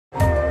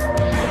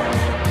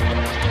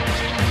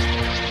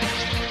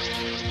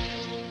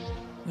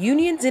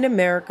Unions in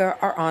America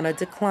are on a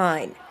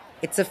decline.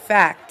 It's a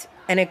fact,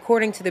 and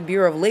according to the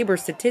Bureau of Labor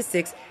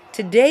Statistics,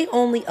 today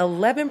only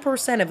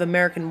 11% of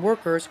American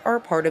workers are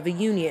a part of a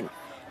union.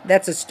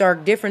 That's a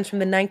stark difference from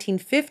the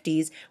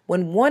 1950s,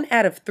 when 1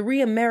 out of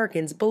 3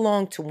 Americans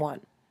belonged to one.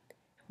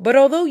 But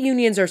although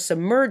unions are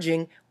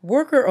submerging,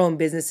 worker-owned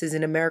businesses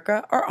in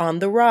America are on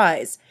the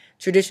rise.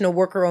 Traditional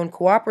worker-owned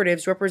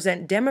cooperatives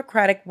represent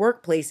democratic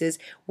workplaces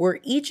where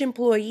each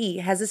employee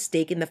has a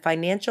stake in the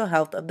financial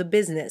health of the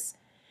business.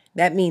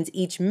 That means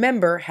each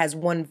member has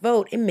one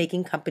vote in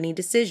making company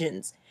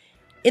decisions.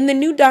 In the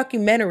new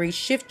documentary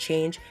Shift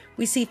Change,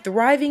 we see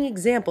thriving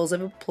examples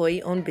of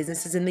employee-owned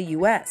businesses in the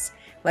U.S.,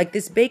 like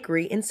this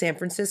bakery in San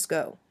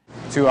Francisco.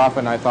 Too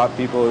often I thought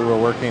people who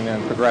were working in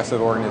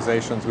progressive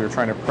organizations, we were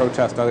trying to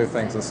protest other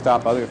things and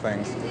stop other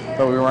things,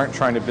 but we weren't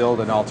trying to build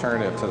an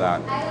alternative to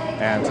that.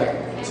 And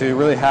to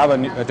really have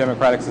a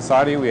democratic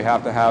society, we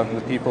have to have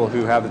the people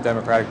who have the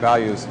democratic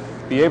values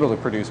be able to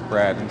produce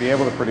bread and be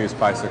able to produce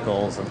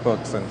bicycles and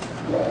books and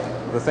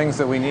the things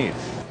that we need.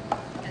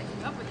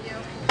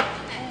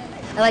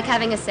 I like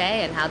having a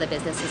say in how the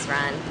business is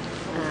run.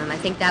 I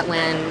think that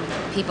when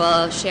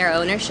people share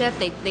ownership,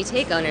 they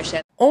take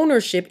ownership.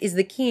 Ownership is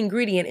the key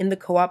ingredient in the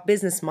co-op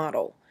business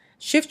model.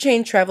 Shift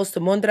Change travels to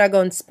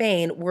Mondragon,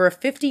 Spain, where a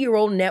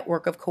 50-year-old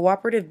network of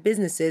cooperative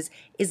businesses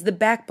is the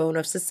backbone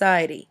of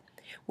society.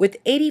 With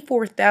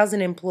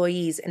 84,000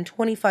 employees and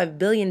 $25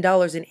 billion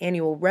in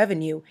annual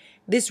revenue,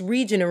 this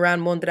region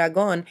around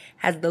Mondragon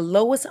has the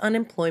lowest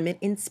unemployment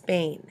in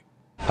Spain.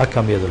 Ha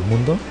cambiado el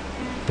mundo,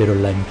 pero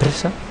la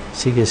empresa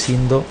sigue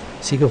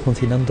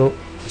funcionando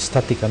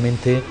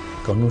estáticamente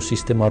con un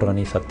sistema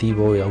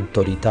organizativo y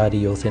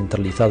autoritario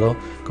centralizado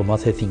como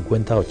hace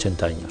 50 o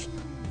 80 años.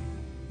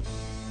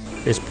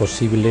 Es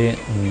posible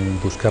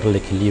buscar el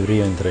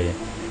equilibrio entre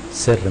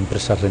ser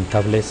empresas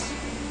rentables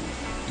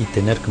y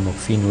tener como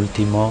fin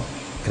último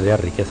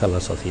crear riqueza a la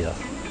sociedad.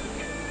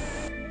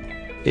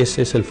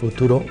 Ese es el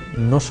futuro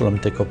no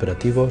solamente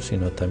cooperativo,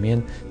 sino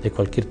también de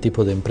cualquier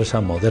tipo de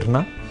empresa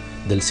moderna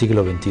del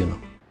siglo XXI.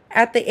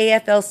 At the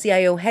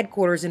AFL-CIO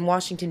headquarters in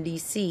Washington,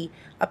 D.C.,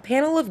 a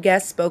panel of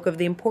guests spoke of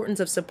the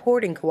importance of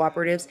supporting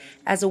cooperatives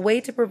as a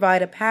way to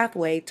provide a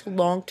pathway to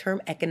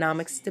long-term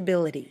economic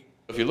stability.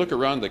 If you look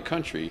around the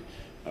country,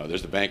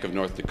 there's the Bank of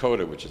North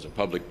Dakota, which is a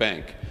public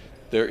bank.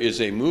 There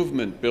is a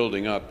movement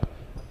building up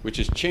which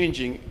is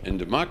changing and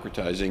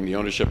democratizing the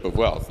ownership of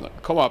wealth. Now,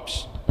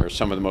 co-ops are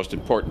some of the most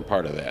important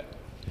part of that.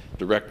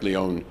 Directly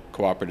owned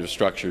cooperative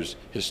structures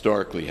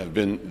historically have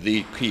been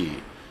the key.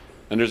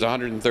 And there's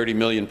 130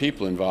 million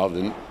people involved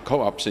in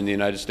co-ops in the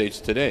United States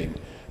today.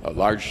 A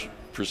large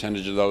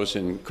percentage of those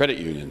in credit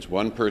unions,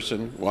 one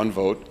person, one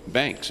vote,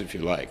 banks, if you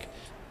like.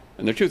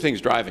 And there are two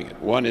things driving it.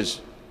 One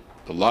is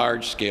the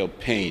large-scale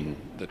pain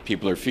that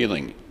people are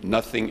feeling.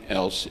 Nothing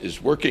else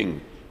is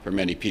working for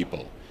many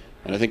people.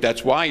 And I think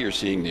that's why you're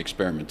seeing the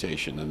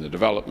experimentation and the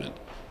development.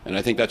 And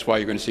I think that's why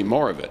you're going to see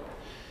more of it.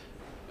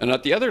 And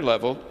at the other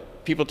level,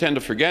 people tend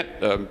to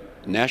forget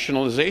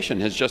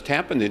nationalization has just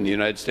happened in the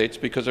United States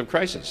because of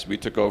crisis. We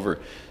took over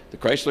the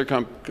Chrysler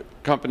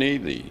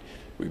company,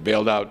 we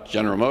bailed out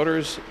General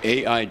Motors,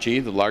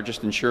 AIG, the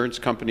largest insurance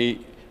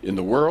company in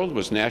the world,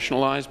 was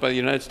nationalized by the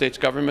United States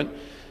government.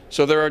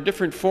 So there are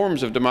different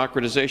forms of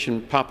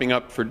democratization popping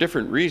up for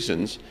different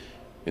reasons.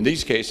 In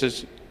these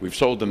cases, we've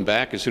sold them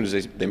back as soon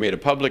as they made a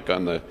profit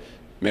on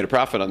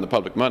the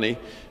public money.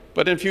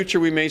 But in future,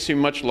 we may see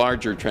much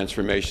larger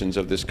transformations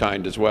of this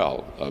kind as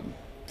well.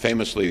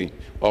 Famously,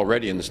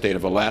 already in the state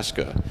of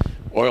Alaska,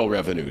 oil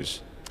revenues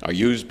are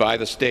used by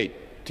the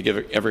state to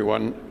give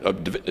everyone a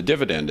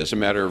dividend as a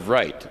matter of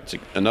right. It's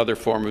another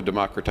form of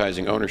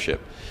democratizing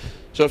ownership.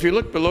 So if you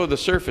look below the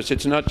surface,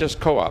 it's not just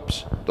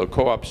co-ops, though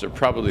co-ops are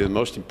probably the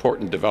most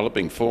important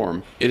developing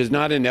form. It is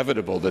not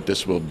inevitable that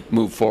this will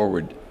move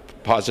forward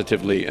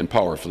positively and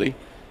powerfully,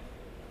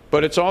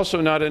 but it's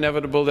also not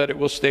inevitable that it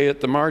will stay at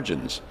the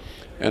margins.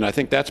 And I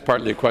think that's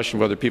partly a question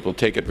of whether people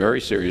take it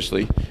very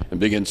seriously and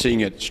begin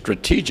seeing it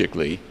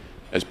strategically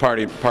as part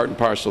and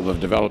parcel of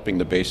developing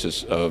the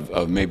basis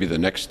of maybe the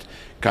next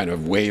kind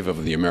of wave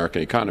of the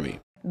American economy.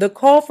 The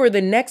call for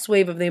the next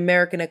wave of the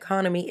American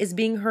economy is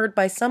being heard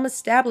by some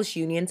established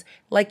unions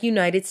like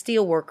United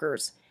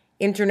Steelworkers.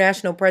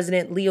 International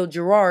President Leo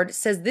Gerard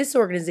says this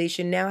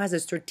organization now has a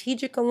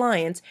strategic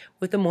alliance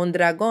with the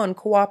Mondragon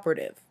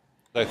Cooperative.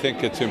 I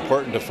think it's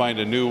important to find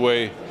a new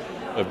way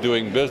of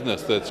doing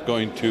business that's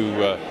going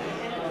to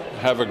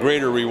have a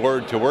greater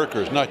reward to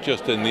workers, not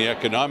just in the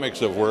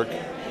economics of work,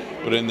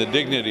 but in the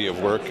dignity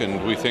of work,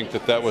 and we think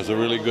that that was a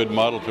really good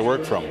model to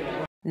work from.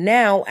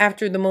 Now,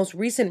 after the most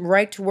recent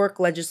right-to-work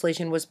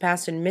legislation was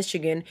passed in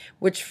Michigan,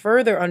 which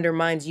further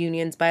undermines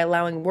unions by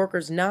allowing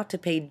workers not to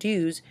pay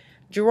dues,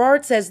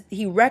 Gerard says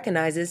he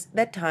recognizes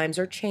that times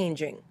are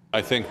changing.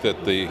 I think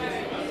that the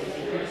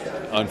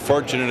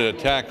unfortunate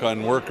attack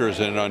on workers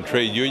and on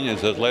trade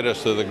unions has led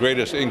us to the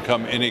greatest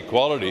income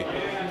inequality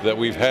that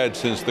we've had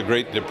since the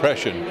Great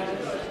Depression.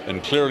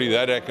 And clearly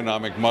that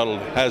economic model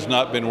has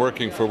not been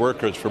working for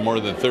workers for more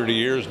than 30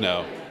 years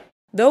now.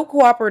 Though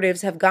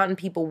cooperatives have gotten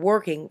people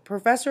working,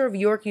 professor of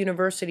York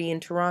University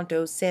in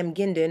Toronto, Sam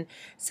Gindin,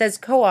 says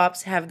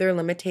co-ops have their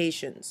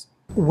limitations.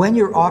 When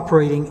you're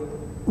operating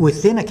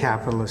within a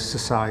capitalist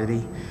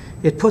society,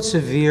 it puts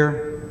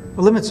severe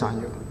limits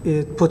on you.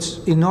 It puts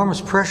enormous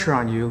pressure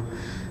on you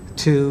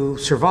to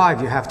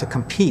survive. You have to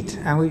compete.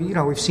 And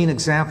we've seen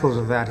examples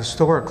of that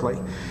historically.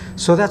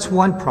 So that's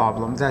one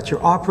problem, that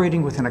you're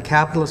operating within a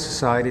capitalist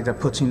society that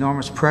puts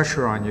enormous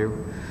pressure on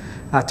you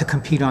to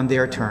compete on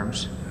their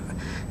terms.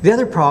 The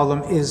other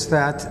problem is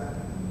that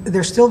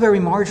they're still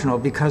very marginal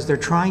because they're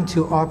trying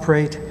to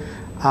operate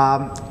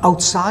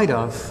outside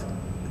of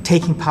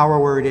taking power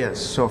where it is.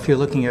 So if you're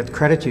looking at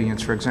credit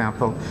unions, for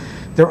example,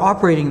 they're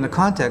operating in the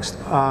context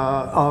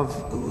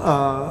of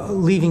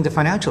leaving the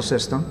financial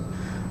system,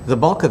 the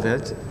bulk of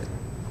it,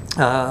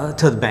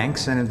 to the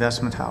banks and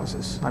investment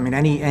houses. I mean,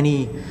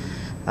 any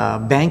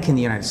bank in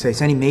the United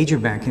States, any major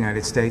bank in the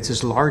United States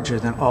is larger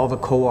than all the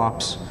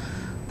co-ops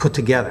put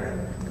together.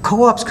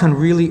 Co-ops can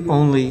really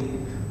only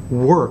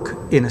work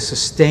in a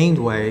sustained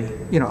way,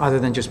 other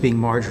than just being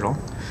marginal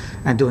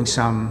and doing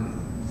some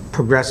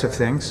progressive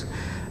things.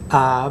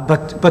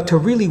 But to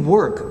really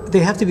work, they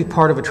have to be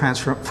part of a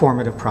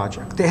transformative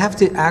project. They have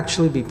to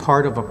actually be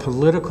part of a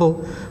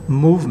political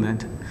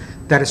movement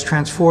that is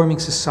transforming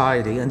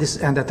society, and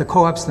that the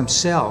co-ops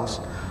themselves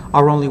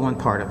are only one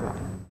part of that.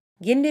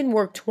 Gindin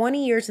worked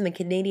 20 years in the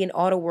Canadian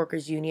Auto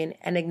Workers Union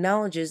and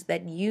acknowledges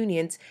that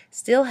unions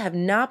still have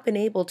not been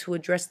able to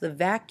address the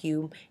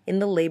vacuum in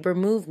the labor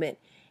movement.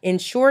 In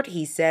short,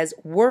 he says,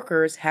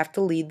 workers have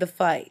to lead the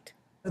fight.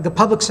 The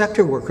public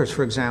sector workers,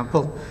 for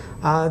example,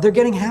 they're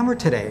getting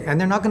hammered today, and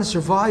they're not going to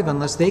survive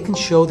unless they can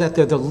show that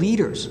they're the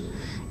leaders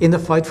in the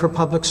fight for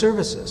public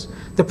services.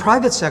 The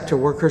private sector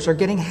workers are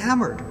getting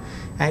hammered.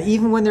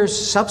 Even when there's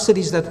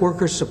subsidies that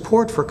workers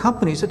support for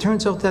companies, it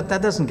turns out that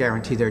that doesn't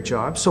guarantee their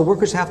jobs. So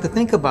workers have to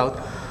think about,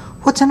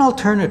 what's an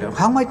alternative?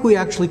 How might we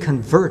actually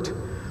convert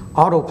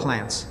auto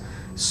plants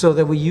so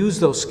that we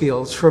use those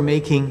skills for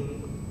making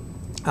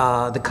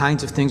the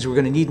kinds of things we're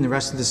going to need in the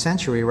rest of the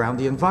century around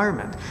the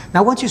environment?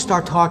 Now, once you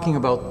start talking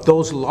about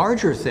those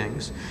larger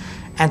things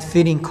and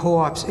fitting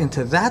co-ops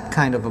into that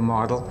kind of a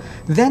model,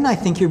 then I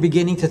think you're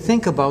beginning to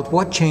think about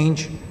what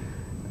change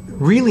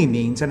really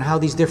means and how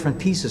these different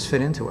pieces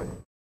fit into it.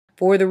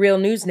 For the Real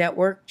News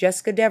Network,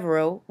 Jessica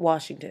Devereaux,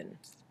 Washington.